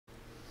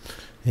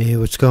Hey,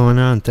 what's going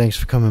on? Thanks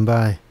for coming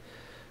by.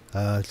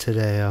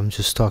 Today I'm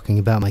just talking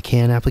about my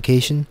CAN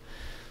application,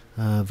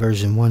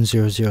 version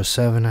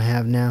 1007 I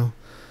have now.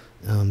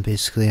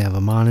 Basically I have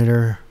a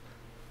monitor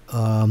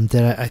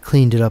that I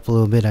cleaned it up a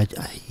little bit. I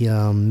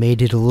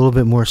made it a little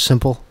bit more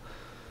simple.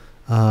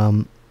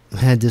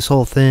 Had this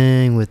whole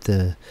thing with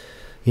the,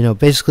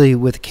 basically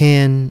with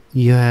CAN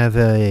you have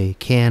a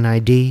CAN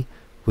ID,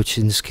 which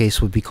in this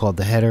case would be called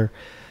the header,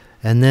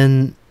 and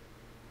then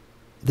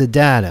the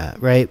data,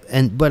 right?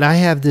 But I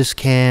have this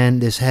CAN,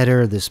 this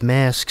header, this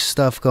mask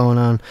stuff going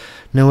on.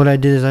 Now what I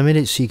did is I made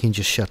it so you can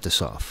just shut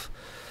this off.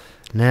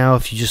 Now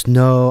if you just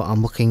know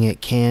I'm looking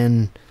at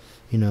CAN,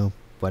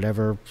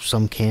 whatever,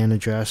 some CAN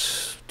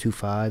address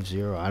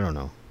 250, I don't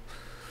know,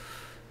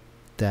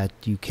 that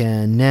you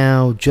can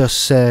now just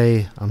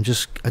say I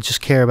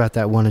just care about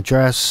that one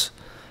address,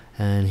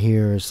 and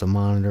here is the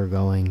monitor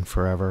going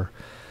forever.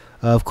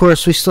 Of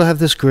course we still have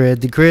this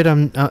grid. The grid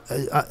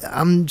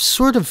I'm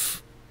sort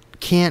of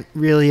can't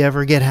really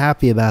ever get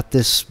happy about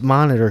this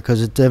monitor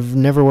because it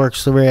never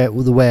works the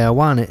way I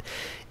want it,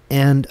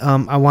 and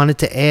I wanted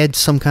to add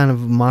some kind of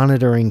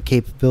monitoring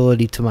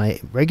capability to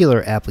my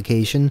regular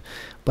application,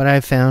 but I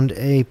found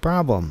a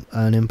problem,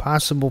 an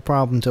impossible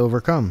problem to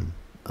overcome.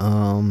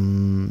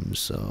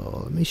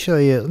 So let me show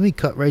you, let me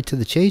cut right to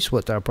the chase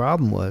what that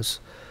problem was.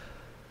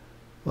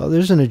 Well,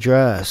 there's an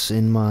address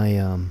in my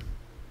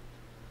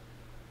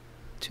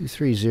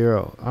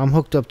 230. I'm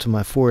hooked up to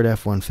my Ford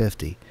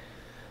F-150.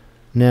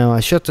 Now I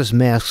shut this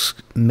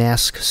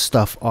mask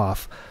stuff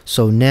off.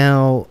 So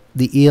now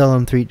the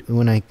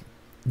ELM3,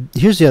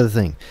 here's the other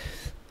thing.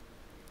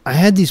 I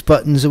had these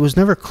buttons. It was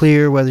never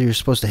clear whether you're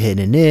supposed to hit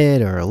an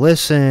init or a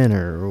listen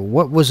or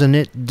what was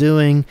init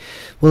doing.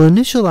 Well,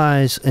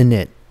 initialize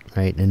init,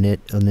 right? Init,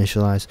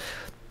 initialize,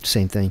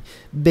 same thing.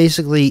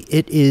 Basically,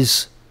 it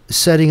is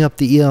setting up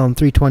the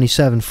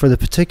ELM327 for the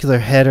particular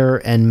header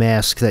and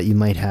mask that you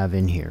might have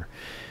in here.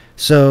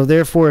 So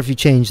therefore, if you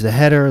change the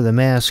header, the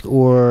mask,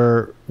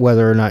 or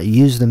whether or not you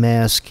use the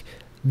mask,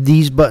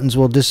 these buttons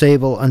will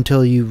disable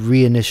until you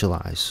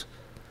reinitialize.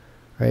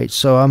 Right?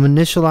 So I'm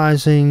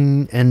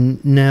initializing,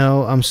 and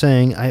now I'm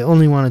saying I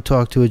only want to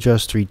talk to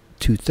address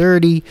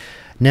 230.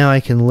 Now I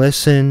can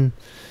listen,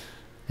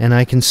 and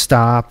I can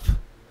stop.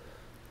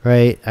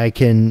 Right? I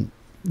can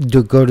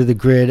go to the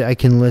grid. I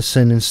can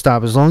listen and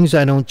stop as long as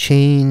I don't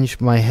change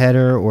my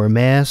header or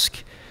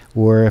mask.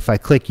 Or if I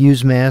click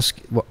use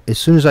mask, well, as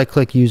soon as I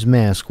click use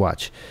mask,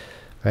 watch,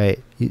 right?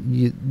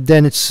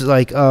 Then it's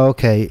like, oh,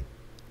 okay.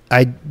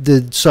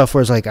 The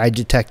software is like, I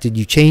detected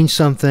you changed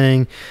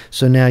something,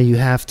 so now you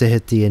have to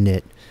hit the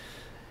init,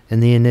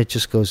 and the init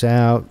just goes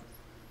out,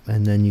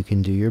 and then you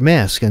can do your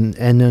mask, and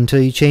until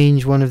you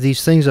change one of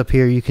these things up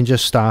here, you can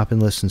just stop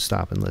and listen,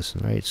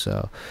 right?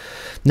 So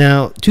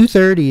now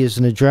 230 is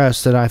an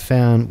address that I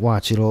found.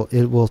 Watch, it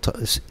will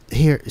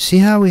here. See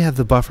how we have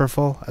the buffer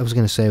full? I was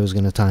going to say it was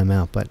going to time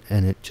out,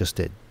 and it just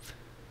did.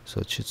 So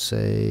it should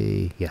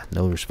say, yeah,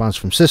 no response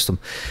from system.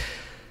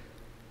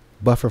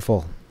 Buffer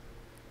full.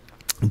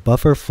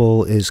 Buffer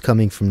full is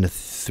coming from the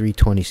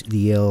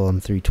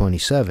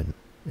ELM327.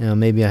 Now,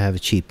 maybe I have a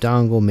cheap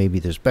dongle, maybe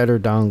there's better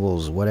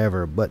dongles,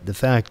 whatever, but the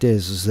fact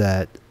is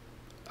that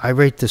I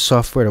rate the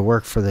software to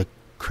work for the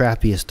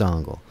crappiest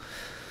dongle.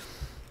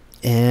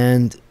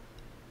 And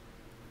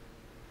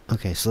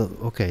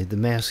okay, the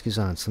mask is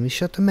on. So let me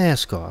shut the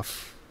mask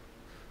off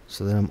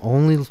so that I'm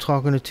only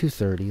talking to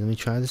 230. Let me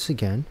try this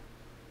again.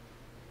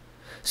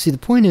 See, the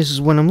point is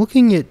when I'm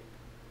looking at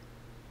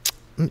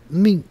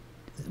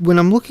when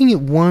I'm looking at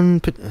one,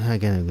 I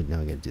gotta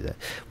do that.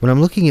 When I'm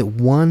looking at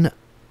one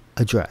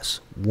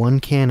address,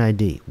 one CAN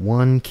ID,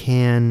 one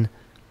CAN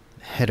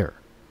header,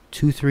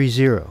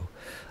 230,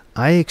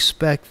 I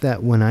expect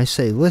that when I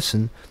say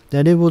listen,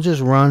 that it will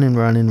just run and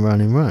run and run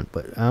and run.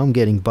 But I'm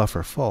getting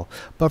buffer full.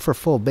 Buffer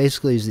full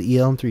basically is the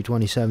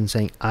ELM327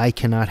 saying I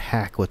cannot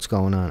hack what's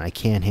going on. I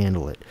can't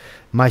handle it.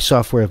 My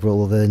software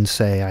will then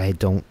say I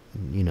don't,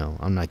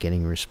 I'm not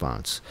getting a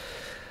response.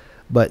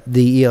 But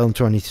the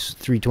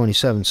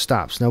ELM327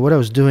 stops. Now what I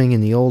was doing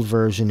in the old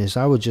version is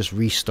I would just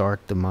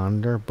restart the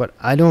monitor, but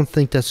I don't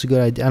think that's a good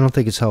idea. I don't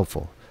think it's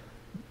helpful.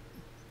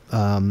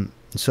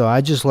 So I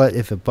just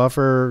if a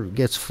buffer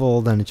gets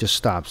full, then it just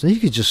stops. And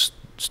you could just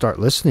start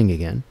listening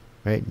again,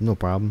 right? No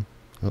problem.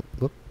 Oh,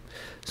 whoop.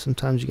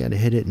 Sometimes you got to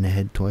hit it in the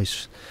head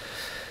twice.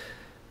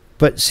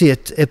 But see,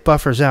 it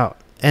buffers out.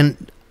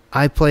 And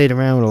I played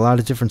around with a lot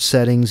of different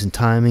settings and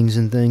timings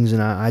and things,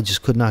 and I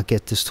just could not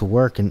get this to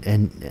work.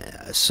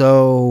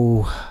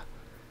 So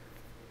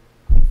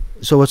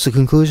what's the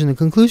conclusion? The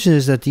conclusion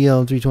is that the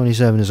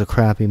ELM327 is a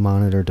crappy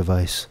monitor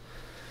device.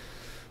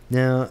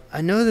 Now,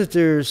 I know that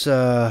there's...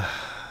 okay,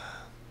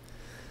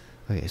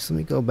 so let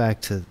me go back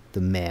to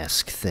the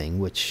mask thing,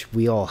 which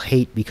we all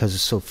hate because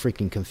it's so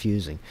freaking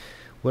confusing.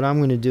 What I'm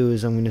going to do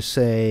is I'm going to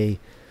say...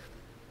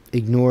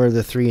 ignore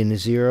the 3 and the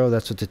 0.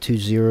 That's what the 2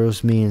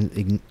 zeros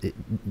mean.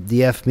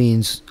 The F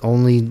means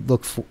only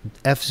look for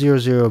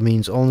F00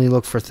 means only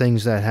look for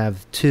things that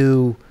have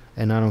 2,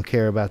 and I don't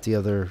care about the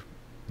other,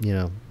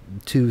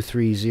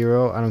 230.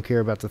 I don't care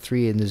about the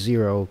 3 and the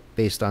 0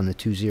 based on the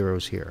 2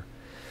 zeros here.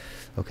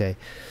 Okay,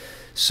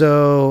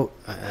 so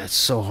it's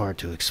so hard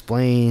to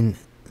explain.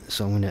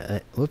 So I'm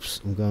gonna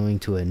I'm going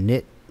to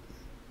init,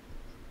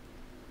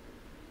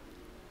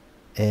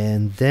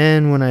 and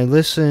then when I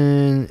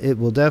listen, it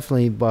will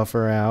definitely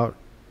buffer out.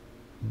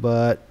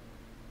 But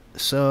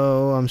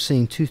so I'm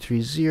seeing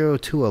 230,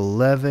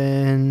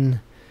 211,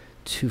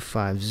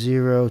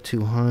 250,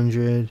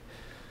 200.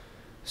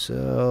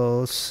 So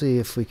let's see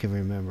if we can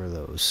remember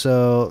those.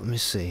 So let me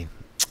see.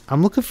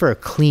 I'm looking for a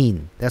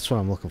clean. That's what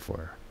I'm looking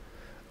for.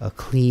 A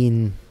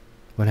clean.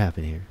 What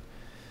happened here?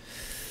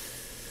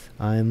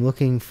 I'm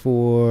looking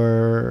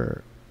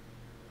for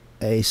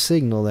a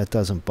signal that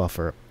doesn't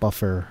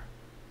buffer.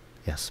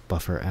 Yes,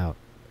 buffer out.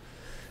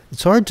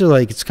 It's hard to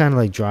it's kind of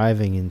like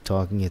driving and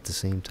talking at the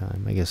same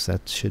time. I guess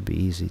that should be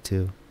easy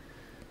too.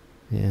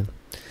 Yeah.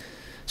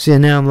 See,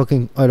 now I'm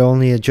looking at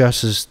only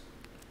addresses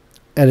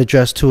at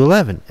address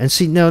 211. And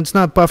see, now it's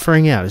not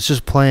buffering out. It's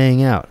just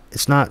playing out.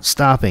 It's not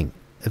stopping.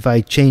 If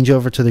I change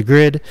over to the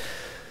grid,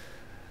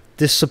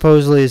 this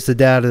supposedly is the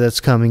data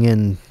that's coming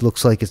in.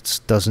 Looks like it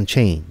doesn't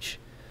change.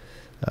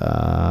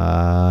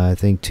 I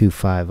think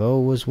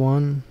 250 was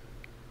one.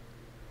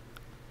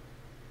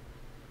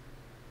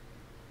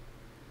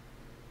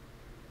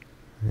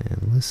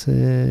 And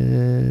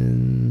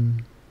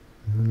listen.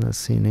 I'm not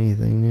seeing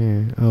anything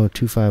there. Oh,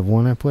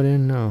 251 I put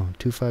in? No,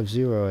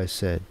 250 I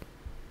said.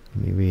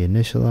 Let me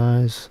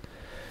reinitialize.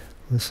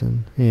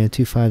 Listen. Yeah,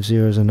 250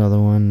 is another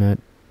one that...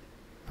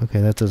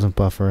 Okay, that doesn't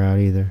buffer out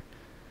either.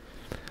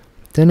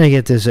 Then I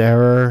get this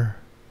error.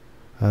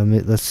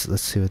 Let's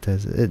see what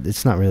that is.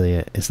 It's not really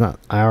it's not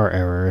our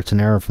error. It's an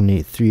error from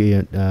the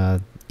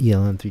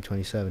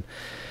ELM327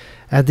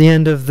 at the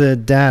end of the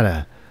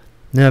data.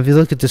 Now, if you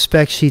look at the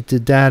spec sheet, the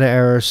data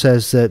error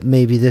says that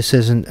maybe this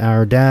isn't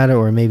our data,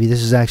 or maybe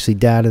this is actually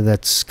data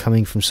that's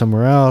coming from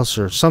somewhere else,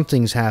 or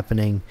something's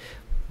happening.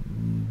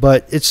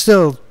 But it's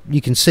still, you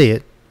can see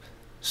it.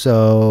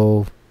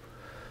 So,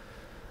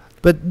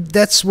 but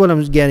that's what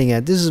I'm getting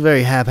at. This is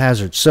very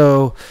haphazard.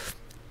 So,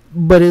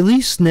 but at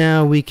least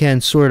now we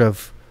can sort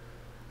of,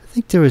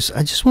 I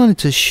just wanted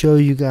to show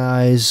you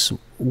guys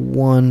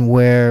one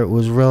where it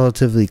was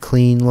relatively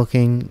clean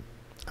looking.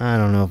 I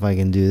don't know if I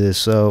can do this.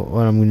 So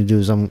what I'm going to do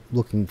is I'm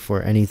looking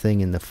for anything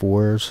in the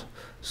 4s.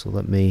 So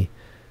let me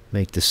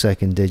make the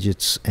second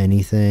digits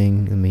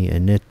anything. Let me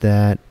init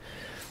that.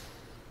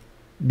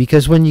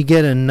 Because when you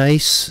get a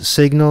nice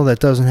signal that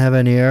doesn't have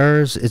any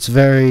errors, it's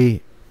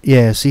very,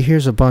 yeah, see,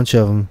 here's a bunch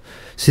of them.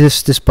 See,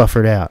 this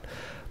buffered out.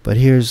 But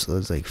here's,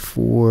 let's like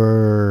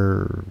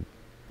 4,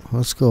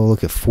 let's go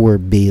look at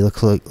 4B.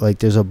 Looks like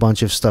there's a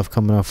bunch of stuff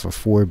coming up for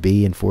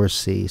 4B and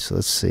 4C. So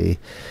let's see.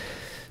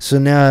 So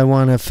now I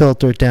want to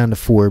filter it down to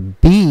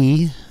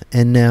 4B,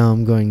 and now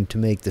I'm going to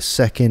make the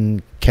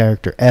second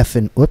character F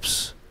in,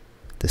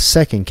 the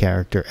second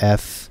character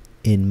F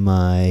in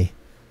my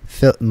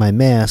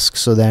mask,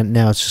 so that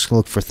now it's just going to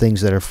look for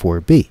things that are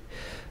 4B.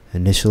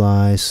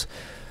 Initialize.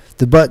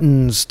 The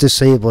buttons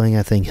disabling,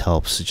 I think,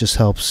 helps. It just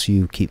helps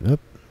you keep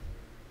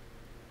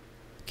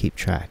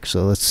track.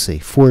 So let's see,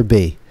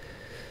 4B.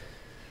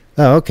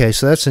 Oh, okay,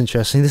 so that's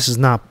interesting. This is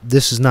not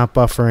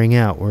buffering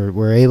out.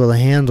 We're able to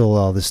handle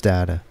all this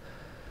data.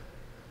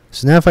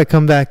 So now if I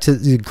come back to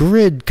the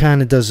grid,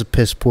 kind of does a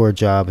piss poor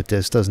job at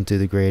this. Doesn't do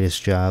the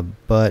greatest job,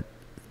 but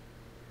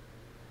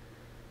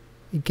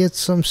it gets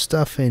some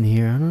stuff in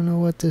here. I don't know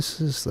what this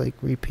is like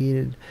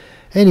repeated.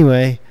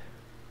 Anyway,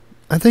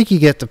 I think you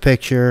get the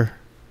picture.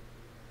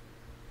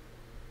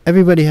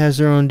 Everybody has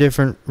their own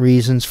different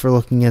reasons for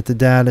looking at the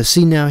data.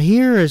 See, now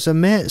here is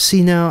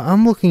see, now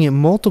I'm looking at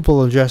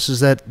multiple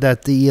addresses that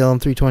the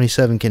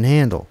ELM327 can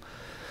handle.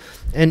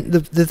 And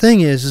the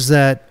thing is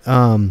that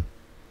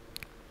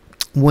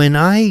when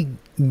I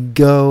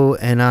go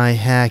and I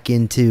hack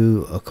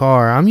into a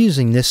car, I'm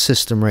using this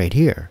system right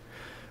here,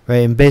 right?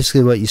 And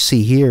basically what you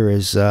see here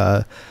is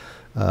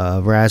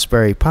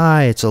Raspberry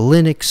Pi. It's a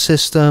Linux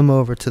system.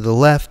 Over to the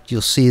left,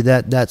 you'll see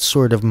that's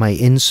sort of my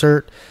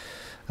insert.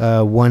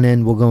 One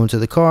end will go into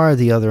the car,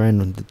 the other end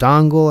with the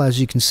dongle,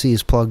 as you can see,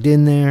 is plugged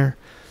in there.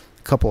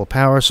 A couple of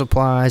power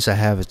supplies. I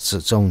have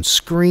its own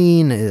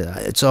screen.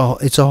 It's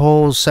a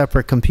whole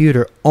separate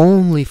computer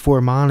only for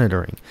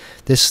monitoring.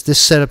 This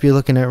setup you're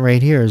looking at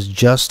right here is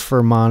just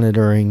for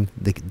monitoring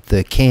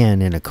the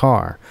CAN in a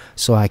car.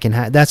 So I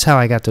can that's how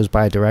I got those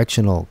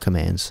bidirectional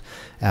commands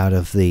out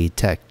of the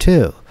Tech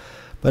 2.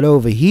 But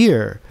over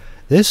here,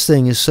 this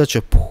thing is such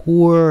a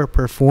poor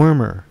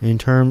performer in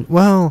terms,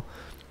 well,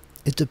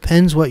 it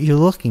depends what you're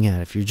looking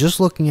at. If you're just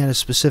looking at a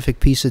specific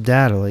piece of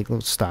data, like,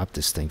 let's stop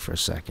this thing for a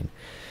second.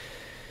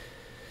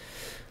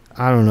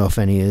 I don't know if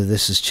any of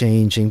this is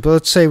changing, but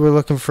let's say we're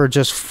looking for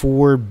just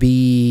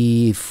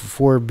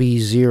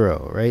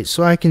 4B0, right?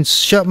 So I can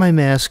shut my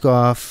mask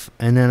off,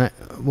 and then,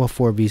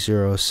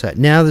 4B0 is set.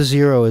 Now the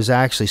 0 is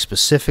actually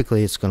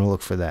specifically, it's going to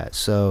look for that.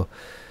 So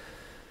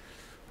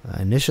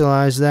I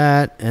initialize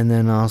that, and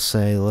then I'll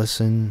say,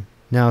 listen.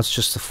 Now it's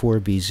just the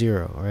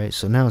 4B0, right?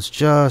 So now it's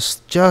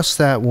just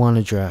that one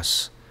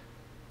address.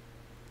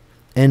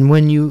 And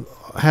when you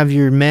have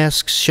your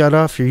masks shut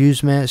off, your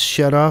use mask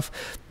shut off,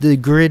 the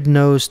grid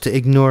knows to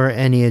ignore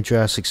any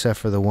address except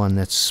for the one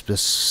that's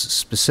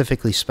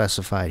specifically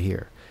specified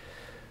here.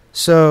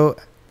 So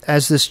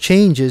as this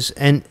changes,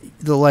 and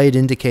the light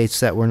indicates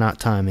that we're not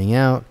timing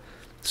out,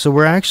 so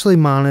we're actually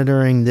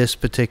monitoring this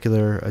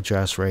particular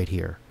address right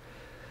here.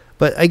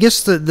 But I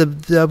guess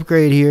the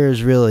upgrade here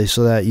is really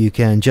so that you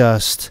can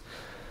just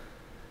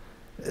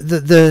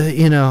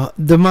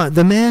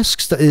the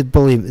masks.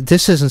 Believe me,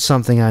 this isn't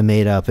something I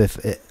made up.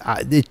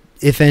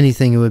 If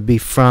anything, it would be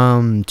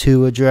from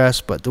to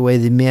address. But the way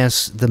the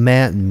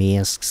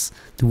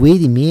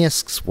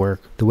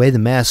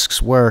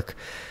masks work,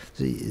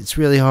 it's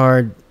really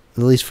hard,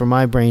 at least for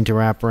my brain, to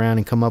wrap around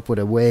and come up with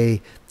a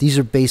way. These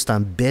are based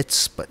on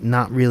bits, but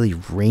not really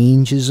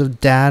ranges of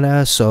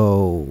data,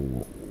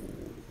 so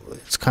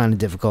it's kind of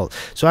difficult.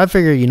 So I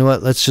figure, you know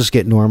what, let's just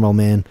get normal,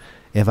 man.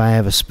 If I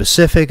have a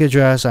specific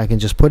address, I can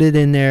just put it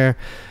in there,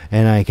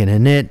 and I can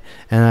init,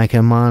 and I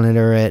can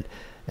monitor it.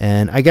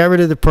 And I got rid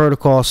of the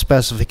protocol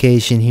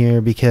specification here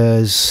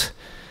because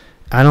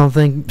I don't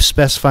think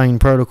specifying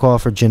protocol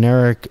for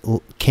generic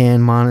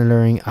CAN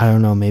monitoring, I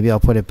don't know, maybe I'll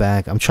put it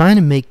back. I'm trying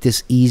to make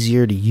this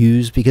easier to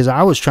use because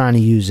I was trying to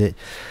use it.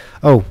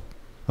 Oh,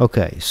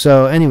 okay.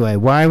 So anyway,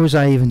 why was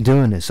I even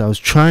doing this? I was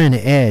trying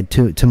to add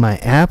to my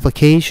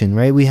application,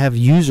 right? We have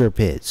user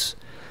PIDs.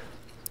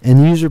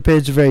 And user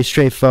PIDs are very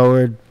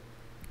straightforward.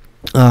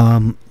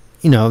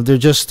 They're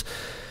just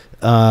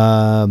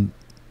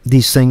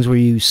these things where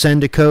you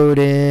send a code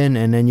in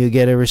and then you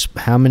get a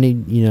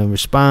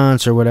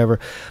response or whatever.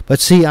 But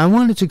see, I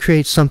wanted to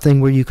create something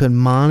where you could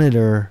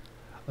monitor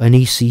an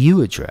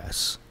ECU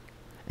address.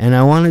 And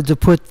I wanted to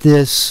put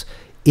this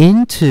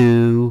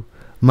into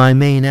my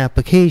main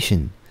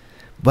application.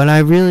 But I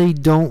really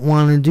don't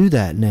want to do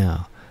that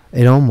now.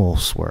 It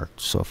almost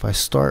worked. So if I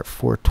start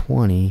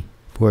 420,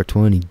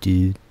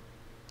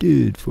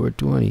 dude,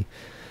 420.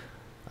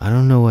 I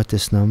don't know what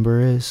this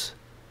number is.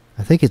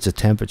 I think it's a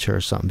temperature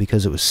or something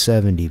because it was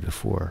 70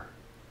 before.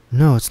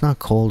 No, it's not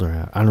colder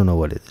out. I don't know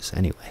what it is.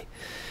 Anyway,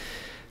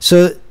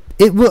 so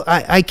it will.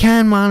 I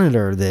can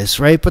monitor this,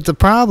 right? But the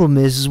problem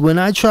is when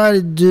I try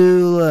to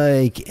do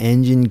like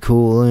engine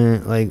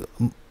coolant,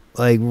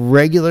 like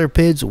regular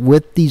PIDs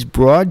with these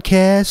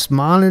broadcast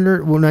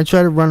monitor. When I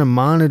try to run a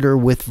monitor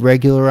with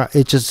regular,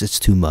 it's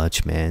too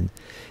much, man.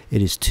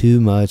 It is too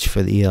much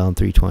for the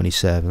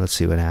ELM327. Let's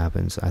see what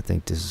happens. I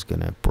think this is going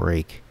to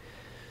break.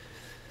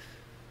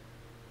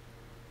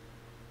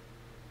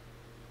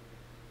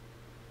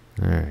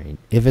 Alright.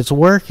 If it's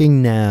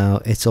working now,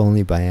 it's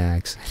only by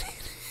accident.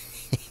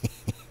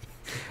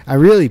 I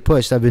really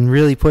pushed. I've been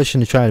really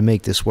pushing to try to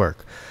make this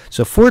work.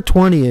 So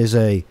 420 is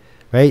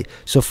right?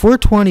 So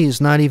 420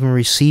 is not even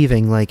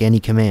receiving like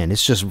any command.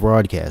 It's just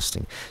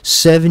broadcasting.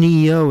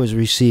 70EO is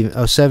receiving.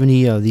 Oh,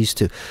 70EO, these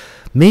two.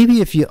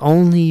 Maybe if you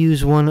only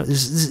use one,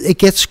 it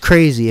gets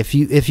crazy. If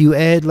you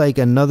add like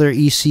another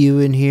ECU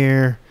in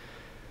here,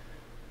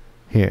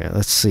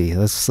 let's see,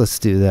 let's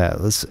do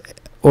that.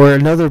 Or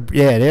another,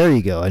 yeah, there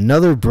you go,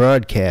 another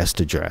broadcast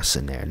address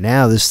in there.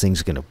 Now this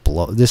thing's gonna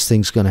blow. This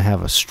thing's gonna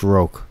have a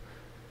stroke.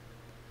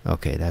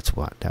 Okay, that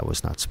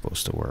was not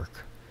supposed to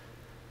work.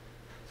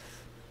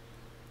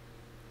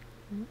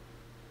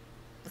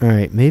 All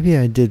right, maybe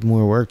I did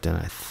more work than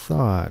I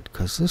thought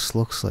because this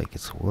looks like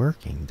it's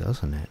working,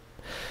 doesn't it?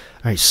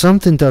 All right,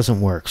 something doesn't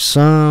work.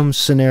 Some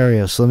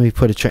scenario. So let me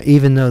put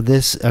even though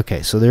this.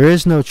 Okay, so there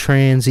is no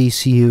trans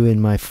ECU in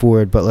my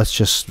Ford, but let's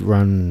just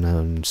run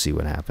and see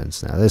what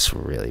happens. Now this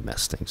really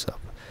messed things up.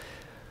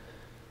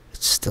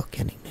 It's still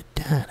getting the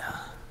data.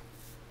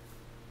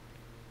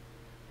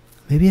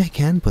 Maybe I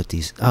can put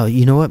these. Oh,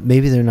 you know what?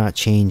 Maybe they're not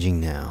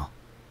changing now.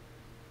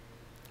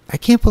 I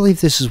can't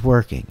believe this is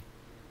working.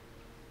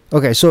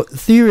 Okay, so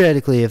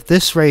theoretically, if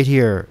this right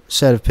here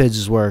set of PIDs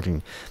is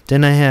working,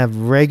 then I have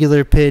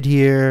regular PID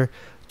here,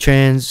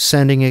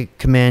 sending a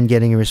command,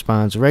 getting a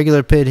response.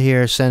 Regular PID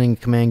here, sending a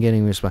command,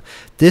 getting a response.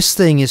 This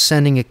thing is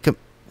sending a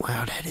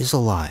wow, that is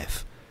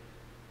alive.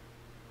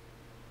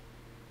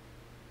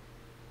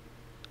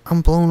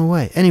 I'm blown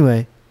away.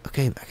 Anyway,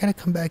 okay, I gotta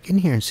come back in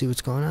here and see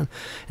what's going on.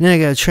 And then I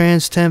got a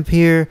trans temp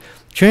here.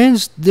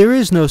 There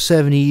is no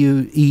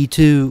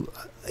 70E2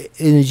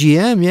 in the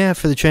GM, yeah,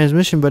 for the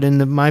transmission, but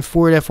in my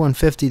Ford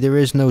F-150 there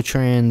is no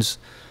trans.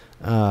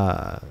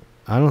 I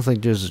don't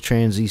think there's a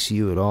trans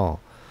ECU at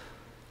all.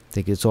 I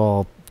think it's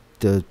all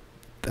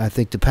I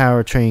think the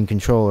powertrain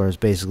controller is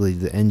basically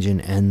the engine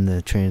and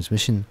the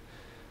transmission.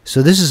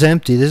 So this is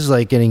empty. This is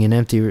like getting an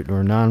empty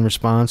or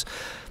non-response.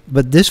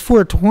 But this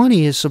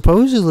 420 is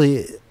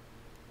supposedly.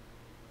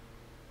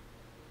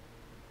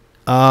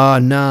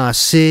 Nah.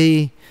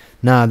 See,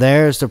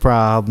 there's the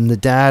problem. The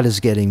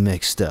data's getting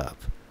mixed up.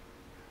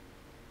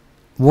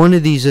 One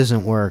of these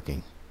isn't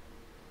working.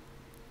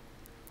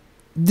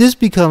 This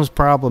becomes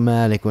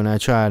problematic when I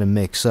try to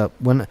mix up.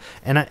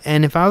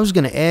 And if I was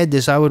going to add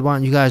this, I would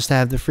want you guys to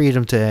have the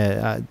freedom to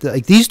add,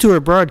 like these two are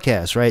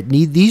broadcast, right?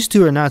 These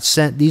two are not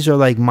sent. These are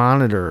like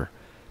monitor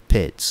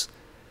PIDs.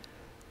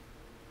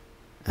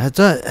 I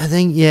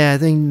think, yeah, I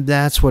think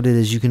that's what it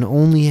is. You can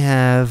only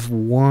have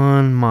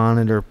one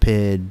monitor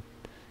PID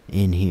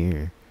in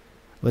here.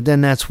 But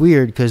then that's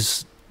weird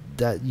because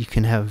that you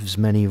can have as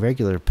many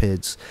regular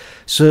PIDs.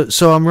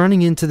 So I'm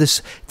running into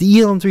this. The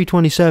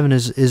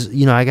ELM327 is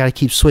you know, I got to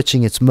keep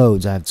switching its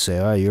modes. I have to say,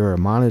 oh, you're a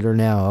monitor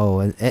now. Oh,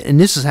 and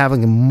this is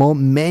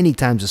happening many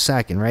times a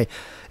second, right?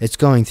 It's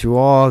going through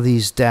all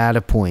these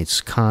data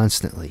points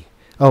constantly.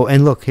 Oh,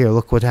 and look here,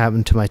 look what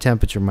happened to my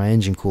temperature, my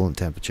engine coolant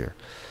temperature.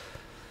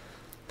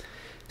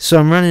 So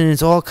I'm running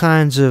into all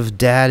kinds of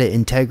data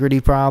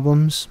integrity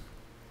problems.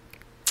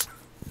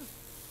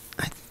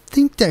 I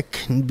think that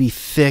can be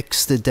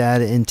fixed, the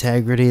data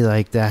integrity,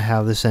 like that,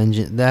 how this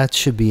engine, that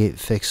should be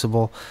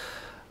fixable.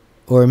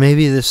 Or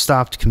maybe this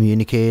stopped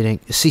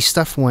communicating. See,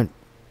 stuff went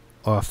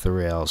off the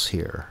rails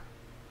here.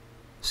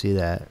 See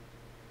that?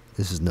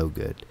 This is no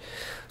good.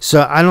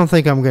 So I don't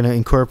think I'm going to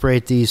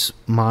incorporate these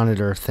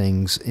monitor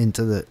things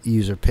into the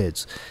user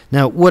PIDs.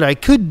 Now, what I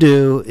could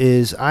do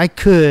is I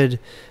could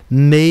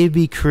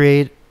maybe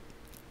create,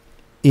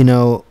 you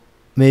know,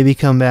 maybe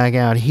come back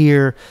out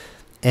here,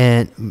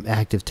 and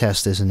active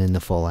test isn't in the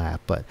full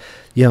app, but,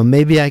 you know,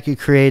 maybe I could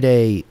create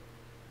a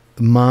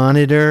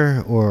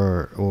monitor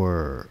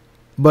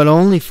but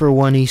only for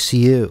one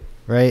ECU.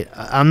 Right?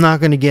 I'm not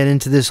going to get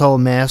into this whole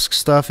mask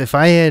stuff. If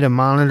I add a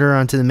monitor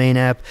onto the main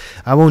app,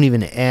 I won't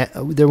even add,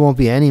 there won't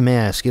be any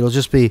mask. It'll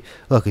just be,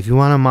 look, if you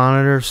want to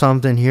monitor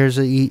something, this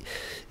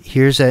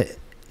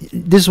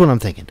is what I'm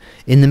thinking.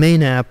 In the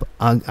main app,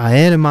 I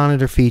add a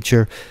monitor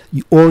feature.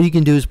 All you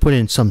can do is put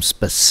in some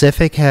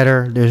specific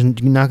header. There's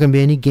not going to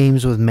be any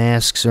games with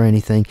masks or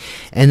anything.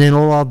 And then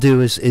all I'll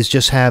do is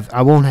just have,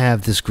 I won't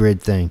have this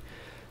grid thing.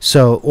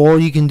 So all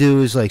you can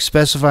do is like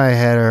specify a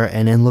header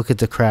and then look at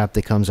the crap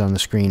that comes on the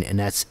screen, and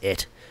that's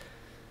it.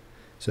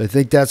 So I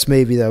think that's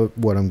maybe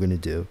what I'm going to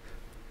do.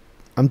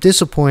 I'm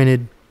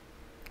disappointed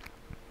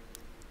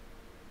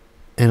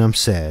and I'm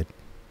sad.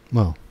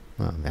 Well,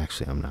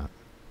 actually I'm not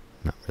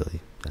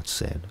really that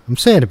sad. I'm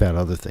sad about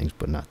other things,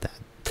 but not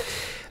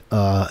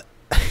that.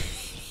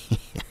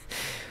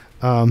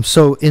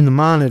 So in the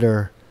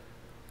monitor,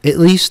 at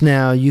least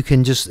now you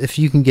can just, if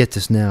you can get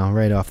this now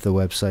right off the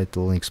website,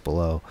 the link's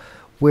below,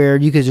 where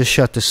you could just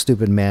shut the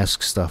stupid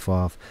mask stuff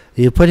off.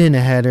 You put in a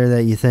header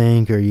that you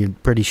think or you're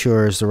pretty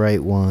sure is the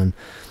right one,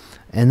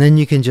 and then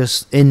you can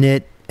just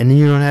init, and then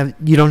you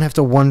don't have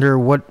to wonder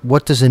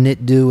what does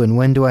init do and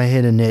when do I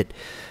hit init.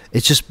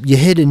 It's just you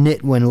hit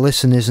init when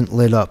listen isn't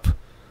lit up,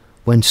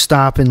 when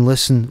stop and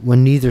listen,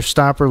 when neither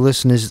stop or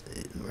listen is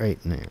right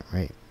there,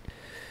 right.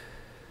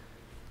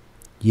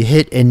 You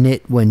hit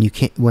init when you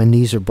can't, when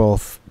these are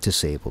both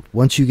disabled.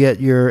 Once you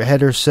get your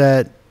header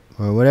set,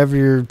 or whatever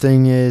your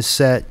thing is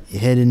set, you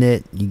hit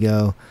init, you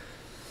go,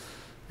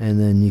 and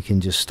then you can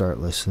just start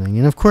listening.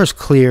 And of course,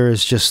 clear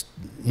is just,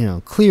 you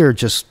know, clear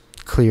just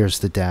clears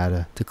the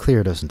data. The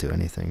clear doesn't do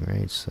anything,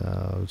 right?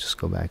 So just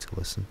go back to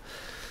listen.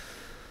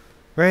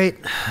 Right?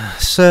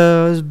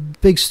 So it's a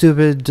big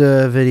stupid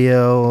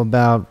video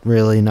about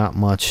really not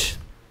much.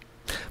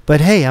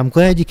 But hey, I'm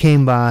glad you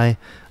came by.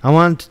 I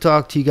wanted to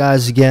talk to you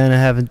guys again. I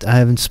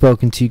haven't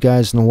spoken to you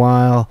guys in a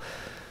while,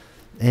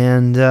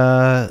 and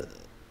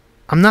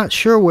I'm not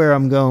sure where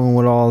I'm going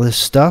with all this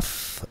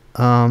stuff.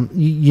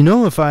 You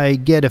know, if I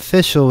get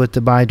official with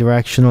the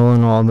bidirectional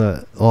and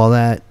all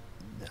that,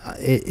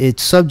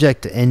 it's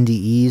subject to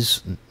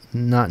NDEs,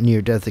 not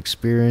near-death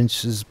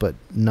experiences, but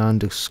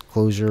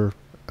non-disclosure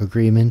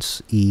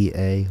agreements,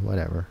 EA,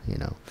 whatever, you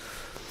know.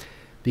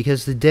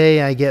 Because the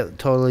day I get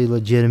totally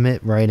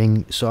legitimate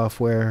writing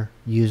software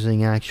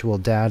using actual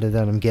data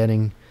that I'm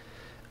getting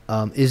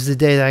is the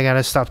day that I got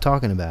to stop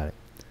talking about it.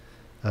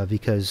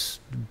 Because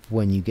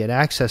when you get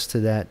access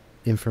to that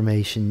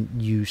information,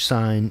 you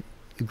sign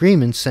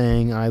agreements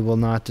saying, I will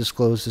not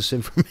disclose this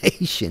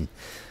information.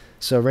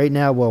 So right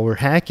now, while we're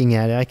hacking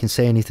at it, I can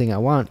say anything I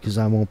want because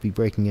I won't be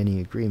breaking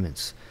any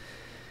agreements.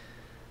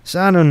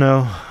 So I don't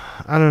know.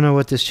 I don't know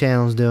what this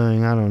channel's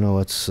doing. I don't know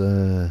what's...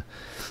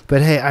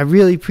 But hey, I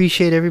really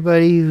appreciate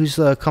everybody who's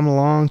come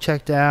along,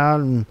 checked out,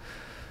 and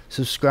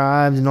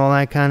subscribed and all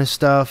that kind of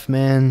stuff,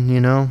 man,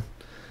 you know.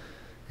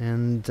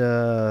 And...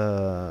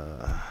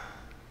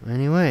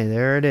 anyway,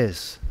 there it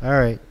is. All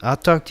right, I'll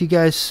talk to you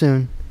guys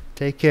soon.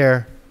 Take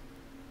care.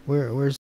 Where's